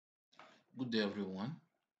Good day everyone.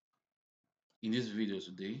 In this video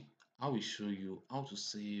today, I will show you how to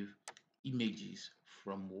save images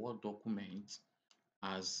from Word documents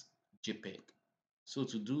as JPEG. So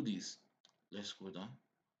to do this, let's scroll down.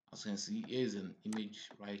 As you can see, here is an image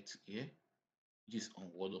right here, which is on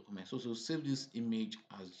Word document. So to save this image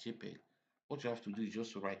as JPEG, what you have to do is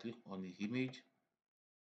just to right click on the image,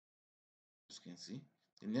 as you can see.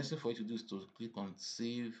 The next thing for you to do is to click on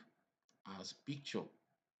save as picture.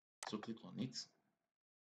 So click on it.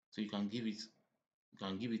 So you can give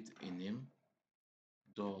it a name,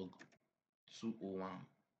 dog 201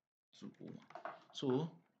 201.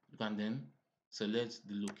 So you can then select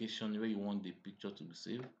the location where you want the picture to be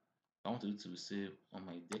saved. I want it to be saved on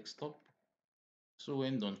my desktop. So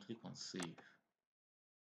when done, click on save.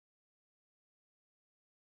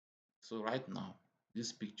 So right now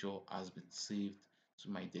this picture has been saved to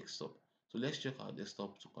my desktop. So let's check our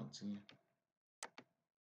desktop to continue.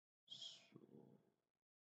 So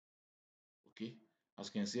okay, as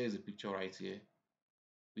you can see, there's a picture right here,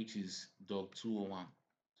 which is dog 201.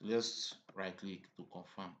 So let's right click to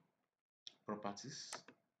confirm. Properties.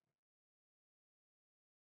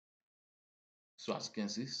 So as you can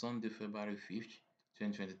see, Sunday, February 5th,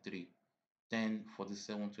 2023,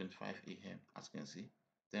 10:47:25 a.m. As you can see,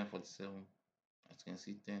 10:47. As you can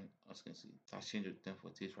see, 10. As you can see, it has changed to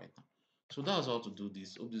 10:48 right now. So that's how to do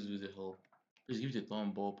this. Hope this video help. Please give it a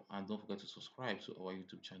thumb up and don't forget to subscribe to our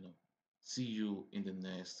YouTube channel. See you in the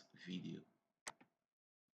next video.